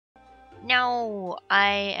Now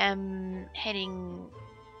I am heading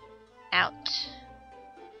out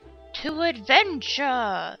to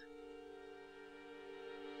adventure.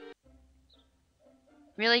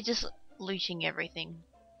 Really just looting everything.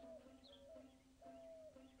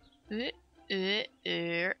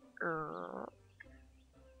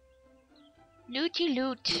 Looty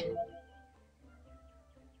loot.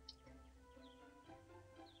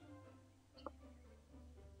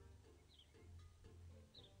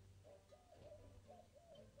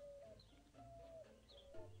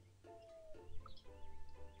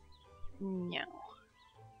 No.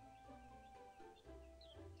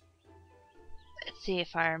 Let's see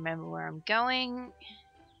if I remember where I'm going.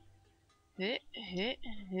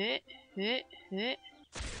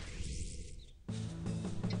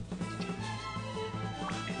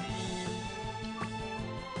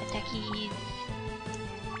 Attackies.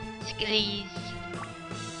 Skillies.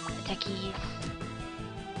 Attackies.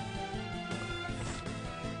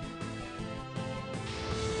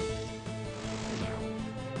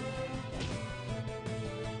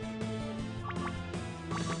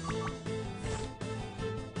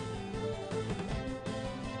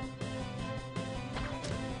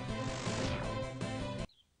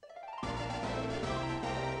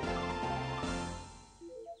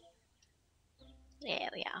 There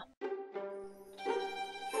we are.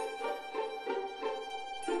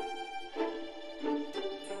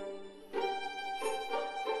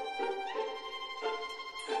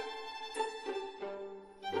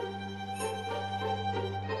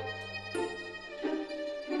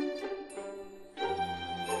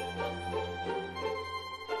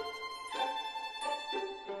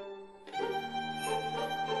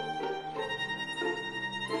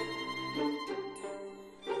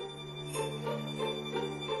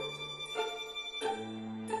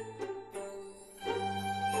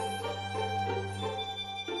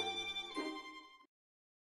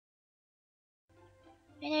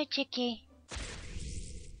 Hello, Chicky.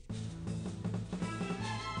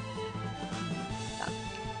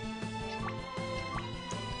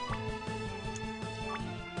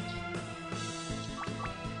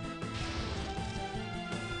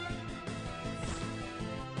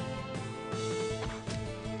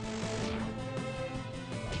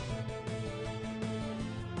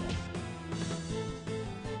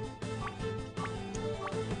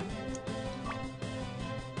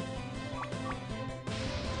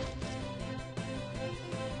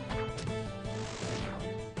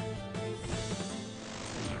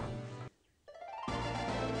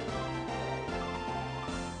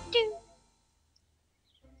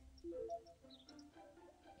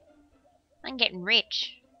 I'm getting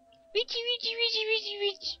rich. Richy, richy, richy, richy,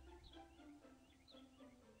 rich.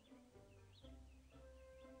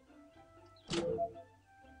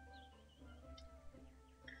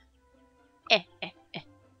 Eh.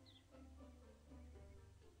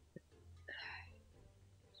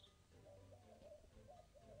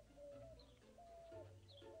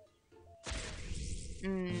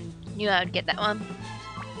 Knew I would get that one.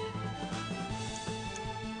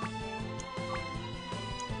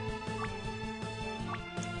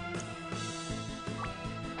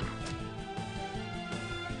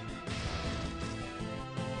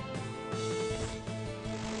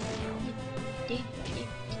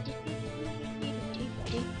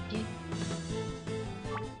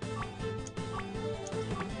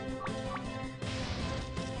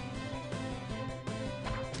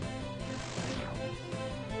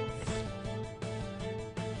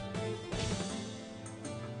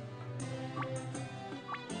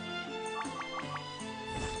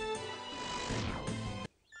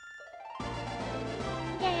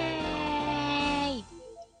 Yay!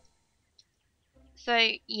 So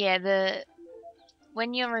yeah,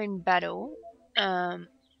 when you're in battle,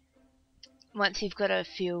 once you've got a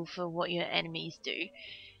feel for what your enemies do,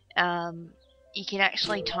 you can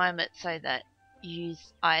actually time it so that you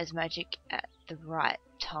use Aya's magic at the right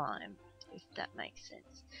time, if that makes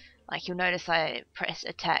sense. Like you'll notice I press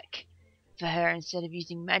attack for her instead of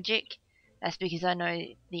using magic. That's because I know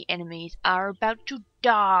the enemies are about to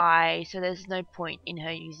die, so there's no point in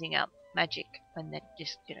her using up magic when they're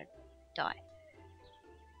just gonna die.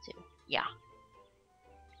 So yeah,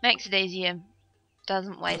 makes it easier,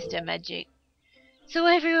 doesn't waste her magic, so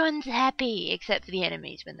everyone's happy except for the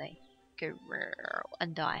enemies when they go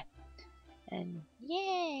and die. And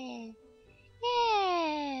yeah,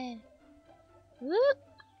 whoop,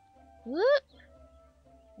 whoop.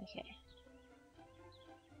 Okay.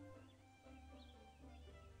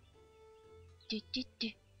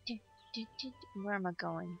 Where am I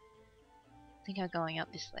going? I think I'm going up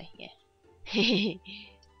this way. Yeah.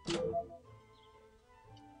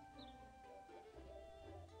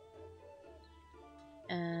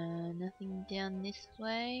 down this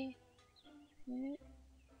way. Nothing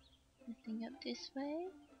up this way.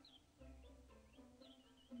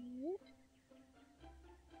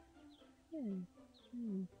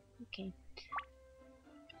 Okay.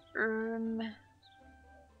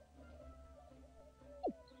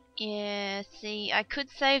 Yeah, see, I could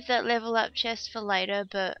save that level up chest for later,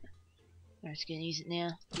 but I'm just gonna use it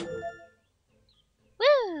now.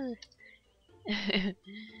 Woo!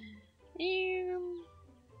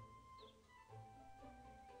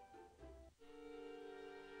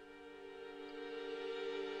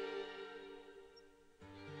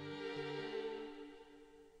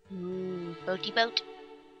 Ooh, boaty boat.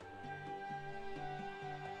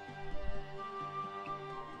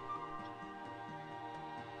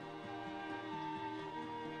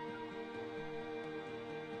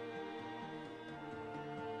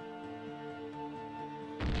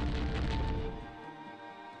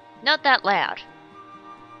 Not that loud,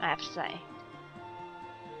 I have to say.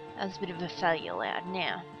 That was a bit of a failure loud.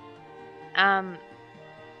 Now,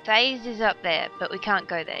 Phase is up there, but we can't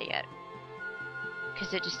go there yet.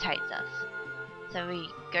 Because it just hates us. So we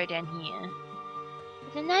go down here.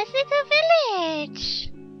 It's a nice little village!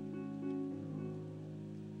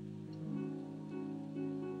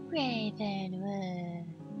 Ravenwood.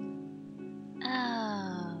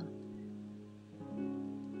 Oh.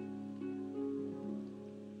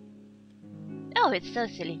 Oh, it's so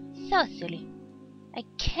silly. So silly. I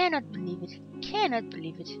cannot believe it. Cannot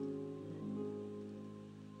believe it.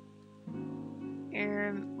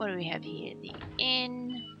 What do we have here? The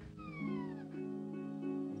inn.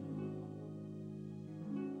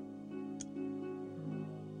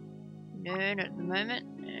 No, not at the moment.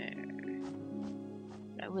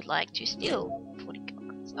 I would like to steal 40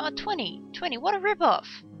 coins. Oh, 20! 20, what a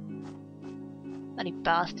rip-off! Bloody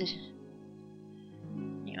bastard.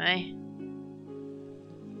 Anyway.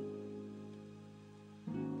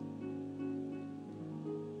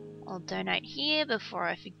 I'll donate here before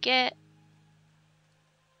I forget.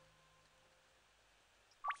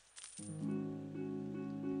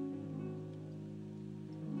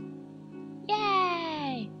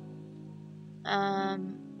 Yay! I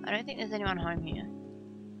don't think there's anyone home here.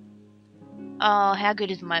 Oh, how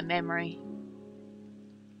good is my memory?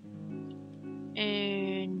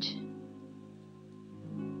 And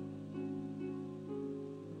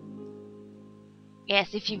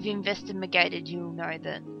yes, if you've investigated, you'll know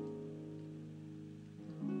that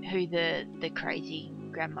who the crazy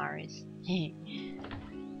grandma is.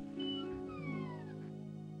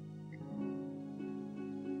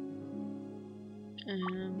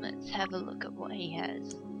 Let's have a look at what he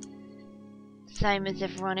has. Same as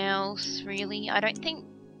everyone else, really. I don't think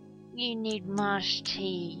you need marsh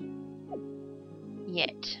tea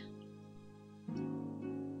yet.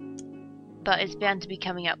 But it's bound to be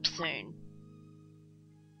coming up soon.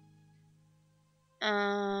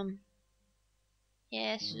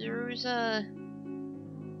 Yes, there's a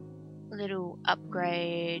little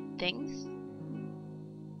upgrade things.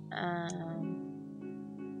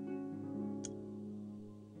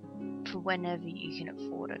 For whenever you can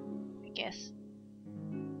afford it, I guess.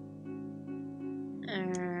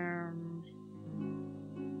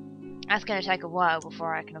 That's going to take a while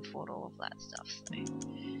before I can afford all of that stuff, so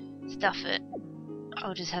stuff it.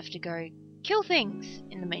 I'll just have to go kill things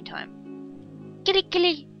in the meantime. Killy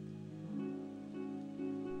killy!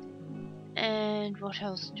 And what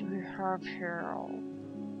else do we have here?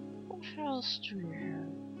 What else do we have?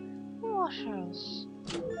 What else?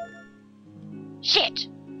 Shit!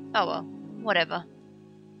 Oh well, whatever.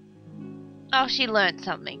 Oh, she learnt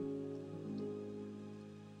something.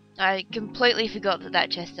 I completely forgot that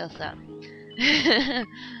that chest does that.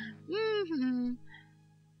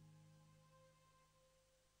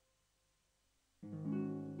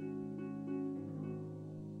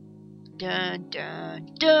 Dun dun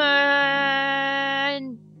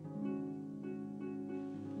dun!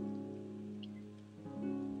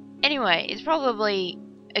 Anyway, it's probably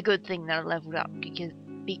a good thing that I leveled up because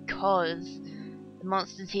the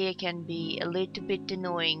monsters here can be a little bit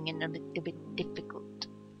annoying and a little bit difficult.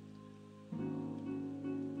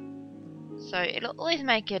 So it'll always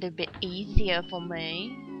make it a bit easier for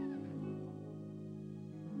me.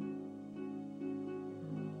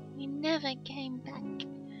 You never came back.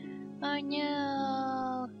 Oh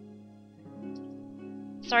no.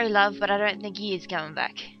 Sorry, love, but I don't think he is coming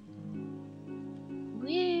back.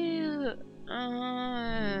 Woo!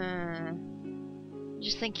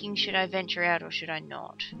 Just thinking, should I venture out or should I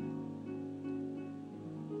not?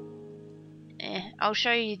 I'll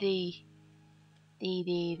show you the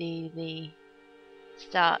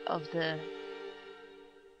start of the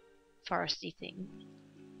foresty thing.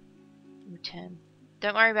 Return.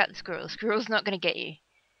 Don't worry about the squirrel. The squirrel's not going to get you.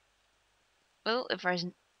 Well, if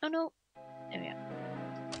frozen. Oh no. There we are.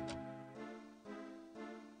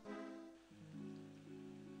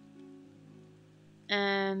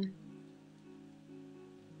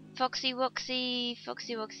 Foxy Woxy,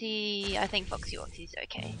 Foxy Woxy. I think Foxy Woxy's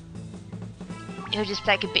okay. It'll just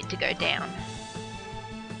take a bit to go down.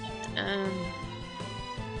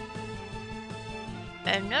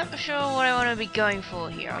 I'm not sure what I want to be going for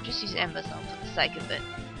here. I'll just use Ember Song for the sake of it.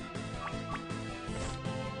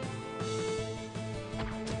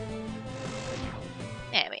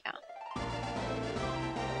 There we are.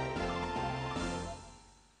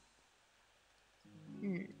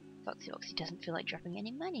 Foxy Woxy doesn't feel like dropping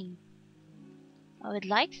any money. I would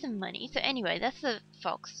like some money. So anyway, that's the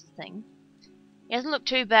fox thing. It doesn't look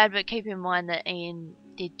too bad, but keep in mind that Ian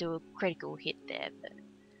did do a critical hit there. But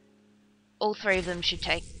all three of them should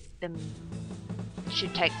take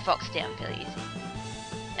Fox down fairly easy.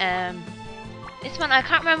 This one, I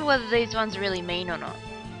can't remember whether these ones are really mean or not.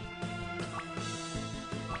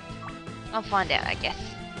 I'll find out, I guess.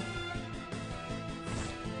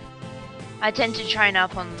 I tend to train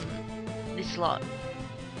up on this lot.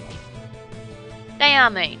 They are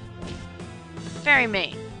mean. Very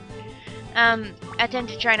mean. I tend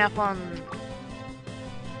to train up on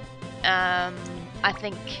I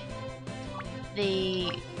think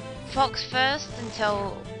the fox first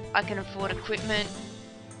until I can afford equipment,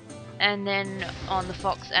 and then on the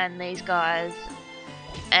fox and these guys,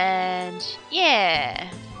 and yeah,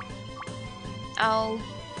 I'll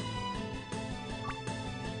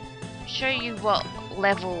show you what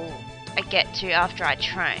level I get to after I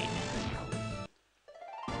train.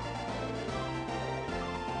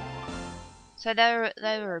 So they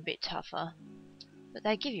were a bit tougher, but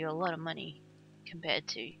they give you a lot of money compared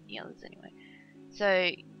to the others anyway.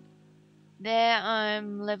 So there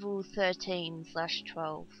I'm level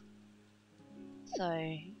 13/12.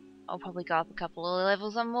 So I'll probably go up a couple of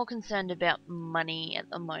levels. I'm more concerned about money at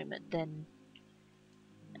the moment than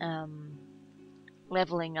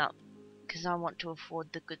leveling up, because I want to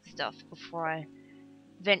afford the good stuff before I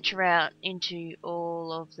venture out into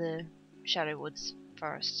all of the Shadowwoods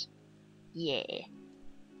forest. Yeah.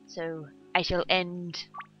 So I shall end